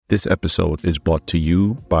This episode is brought to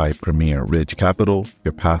you by Premier Ridge Capital.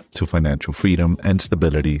 Your path to financial freedom and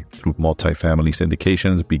stability through multifamily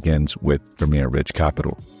syndications begins with Premier Ridge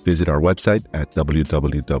Capital. Visit our website at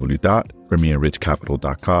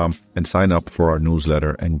www.premierridgecapital.com and sign up for our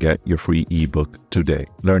newsletter and get your free ebook today.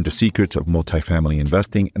 Learn the secrets of multifamily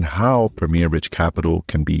investing and how Premier Ridge Capital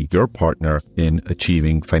can be your partner in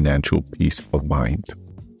achieving financial peace of mind.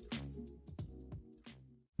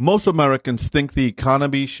 Most Americans think the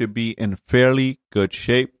economy should be in fairly good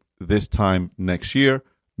shape this time next year.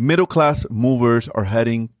 Middle-class movers are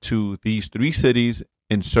heading to these three cities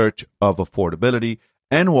in search of affordability,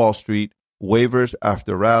 and Wall Street wavers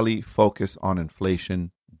after rally focus on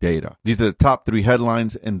inflation data. These are the top three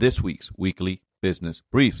headlines in this week's weekly business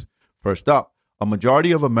briefs. First up, a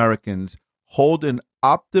majority of Americans hold an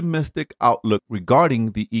optimistic outlook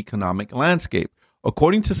regarding the economic landscape.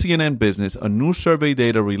 According to CNN Business, a new survey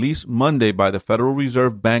data released Monday by the Federal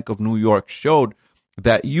Reserve Bank of New York showed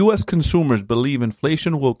that U.S. consumers believe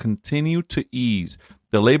inflation will continue to ease,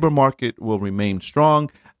 the labor market will remain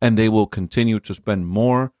strong, and they will continue to spend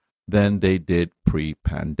more than they did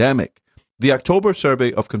pre-pandemic. The October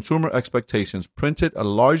survey of consumer expectations printed a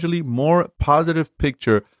largely more positive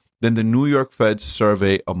picture than the New York Fed's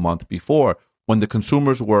survey a month before, when the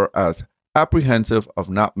consumers were as apprehensive of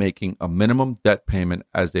not making a minimum debt payment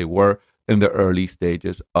as they were in the early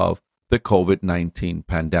stages of the COVID-19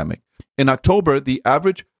 pandemic. In October, the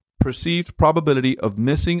average perceived probability of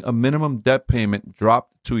missing a minimum debt payment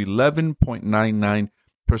dropped to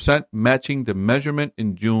 11.99%, matching the measurement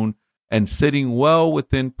in June and sitting well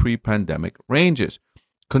within pre-pandemic ranges.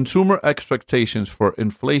 Consumer expectations for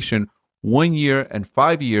inflation 1 year and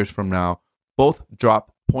 5 years from now both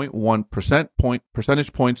dropped 0.1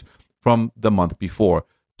 percentage points from the month before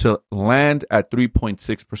to land at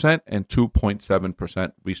 3.6% and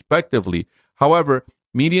 2.7% respectively. However,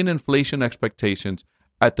 median inflation expectations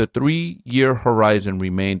at the 3-year horizon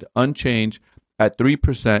remained unchanged at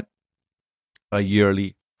 3%, a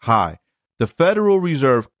yearly high. The Federal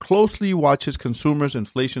Reserve closely watches consumers'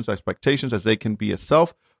 inflation expectations as they can be a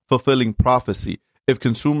self-fulfilling prophecy. If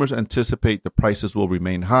consumers anticipate the prices will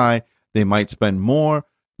remain high, they might spend more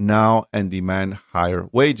now and demand higher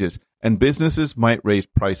wages, and businesses might raise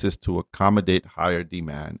prices to accommodate higher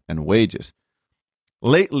demand and wages.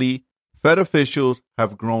 Lately, Fed officials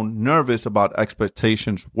have grown nervous about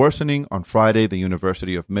expectations worsening. On Friday, the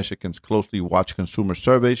University of Michigan's closely watched consumer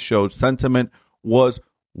survey showed sentiment was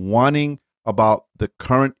waning about the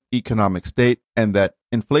current economic state and that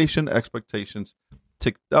inflation expectations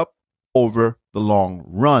ticked up over the long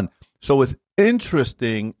run. So it's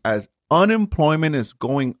interesting as unemployment is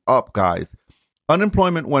going up, guys.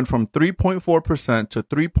 Unemployment went from 3.4% to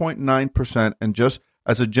 3.9%, and just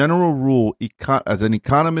as a general rule, as an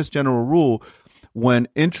economist's general rule, when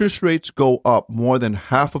interest rates go up more than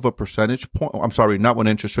half of a percentage point,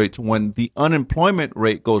 when the unemployment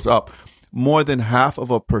rate goes up more than half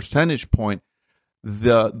of a percentage point,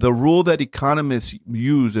 the rule that economists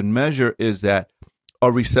use and measure is that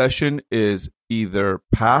a recession is either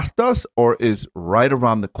past us or is right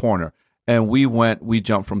around the corner. And we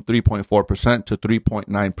jumped from 3.4% to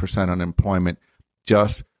 3.9% unemployment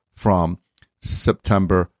just from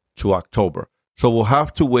September to October. So we'll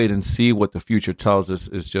have to wait and see what the future tells us.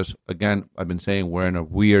 Is just, again, I've been saying we're in a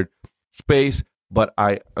weird space, but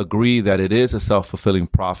I agree that it is a self-fulfilling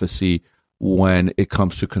prophecy when it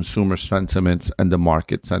comes to consumer sentiments and the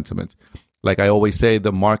market sentiments. Like I always say,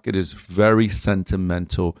 the market is very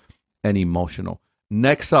sentimental and emotional.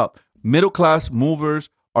 Next up, middle-class movers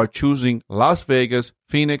are choosing Las Vegas,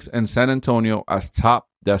 Phoenix, and San Antonio as top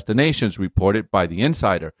destinations, reported by The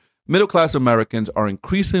Insider. Middle-class Americans are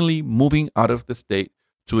increasingly moving out of the state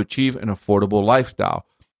to achieve an affordable lifestyle.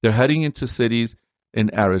 They're heading into cities in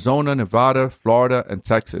Arizona, Nevada, Florida, and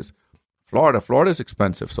Texas. Florida is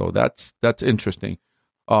expensive, so that's interesting.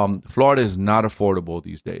 Florida is not affordable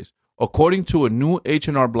these days. According to a new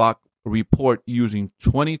H&R Block report using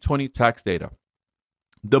 2020 tax data,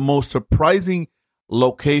 the most surprising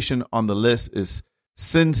location on the list is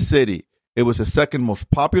Sin City. It was the second most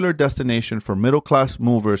popular destination for middle-class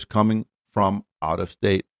movers coming from out of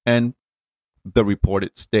state, and the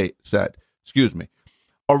reported state said.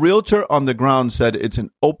 A realtor on the ground said it's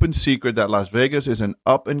an open secret that Las Vegas is an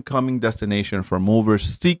up-and-coming destination for movers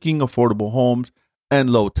seeking affordable homes and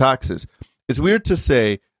low taxes. It's weird to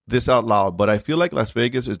say this out loud, but I feel like Las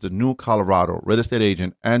Vegas is the new Colorado. Real estate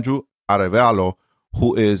agent Andrew Arevalo,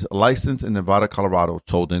 who is licensed in Nevada, Colorado,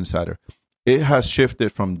 told Insider. It has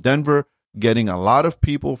shifted from Denver, getting a lot of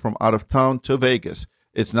people from out of town, to Vegas.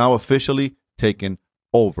 It's now officially taken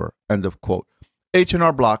over. End of quote.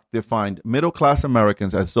 H&R Block defined middle-class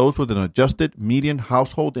Americans as those with an adjusted median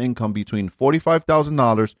household income between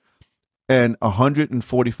 $45,000 and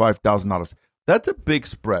 $145,000. That's a big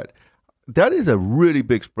spread. That is a really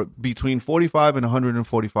big spread between 45 and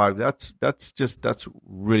 145. That's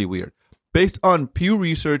really weird. Based on Pew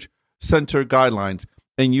Research Center guidelines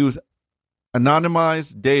and use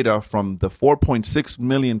anonymized data from the 4.6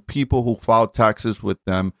 million people who filed taxes with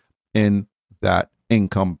them in that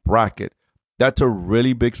income bracket. That's a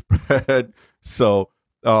really big spread. So,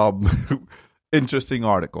 interesting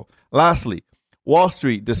article. Lastly, Wall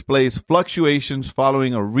Street displays fluctuations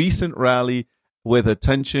following a recent rally with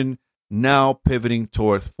attention now pivoting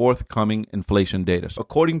towards forthcoming inflation data. So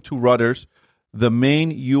according to Reuters, the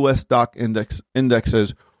main U.S. stock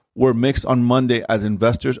indexes were mixed on Monday as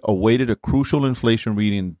investors awaited a crucial inflation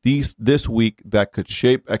reading this week that could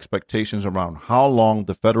shape expectations around how long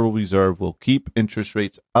the Federal Reserve will keep interest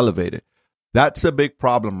rates elevated. That's a big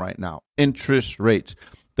problem right now, interest rates.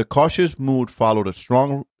 The cautious mood followed a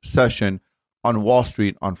strong session on Wall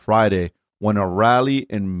Street on Friday when a rally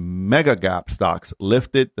in mega-cap stocks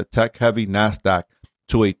lifted the tech-heavy NASDAQ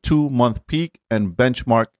to a 2-month peak and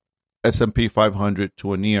benchmark S&P 500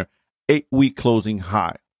 to a near 8-week closing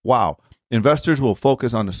high. Wow. Investors will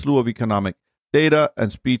focus on a slew of economic data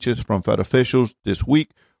and speeches from Fed officials this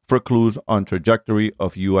week for clues on trajectory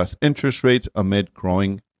of U.S. interest rates amid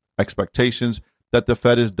growing expectations that the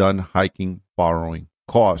Fed is done hiking borrowing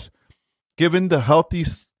costs. Given the healthy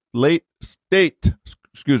state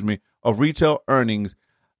of retail earnings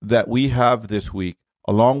that we have this week,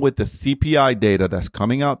 along with the CPI data that's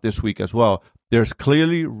coming out this week as well, there's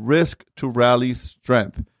clearly risk to rally's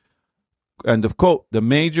strength. End of quote. The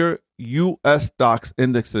major U.S. stocks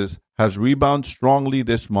indexes has rebounded strongly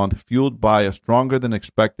this month, fueled by a stronger than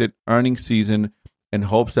expected earnings season in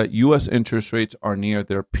hopes that U.S. interest rates are near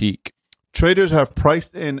their peak. Traders have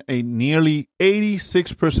priced in a nearly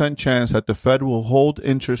 86% chance that the Fed will hold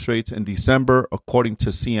interest rates in December, according to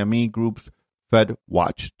CME Group's Fed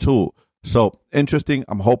Watch tool. So interesting.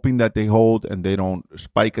 I'm hoping that they hold and they don't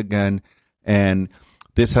spike again. And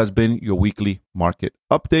this has been your weekly market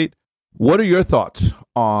update. What are your thoughts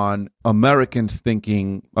on Americans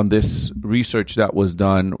thinking on this research that was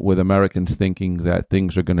done with Americans thinking that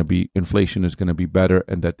inflation is going to be better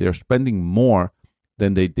and that they're spending more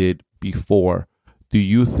than they did before? Do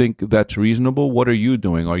you think that's reasonable? What are you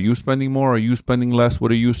doing? Are you spending more? Are you spending less?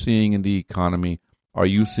 What are you seeing in the economy? Are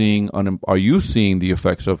you seeing the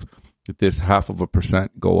effects of this 0.5%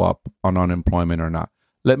 go up on unemployment or not?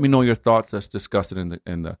 Let me know your thoughts. Let's discuss it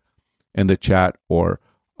in the chat, or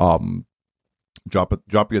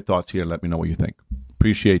drop your thoughts here and let me know what you think.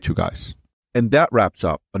 Appreciate you guys. And that wraps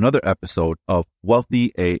up another episode of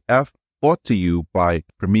Wealthy AF, brought to you by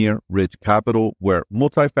Premier Ridge Capital, where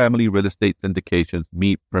multifamily real estate syndications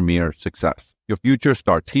meet premier success. Your future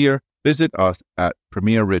starts here. Visit us at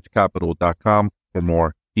premierridgecapital.com for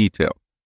more details.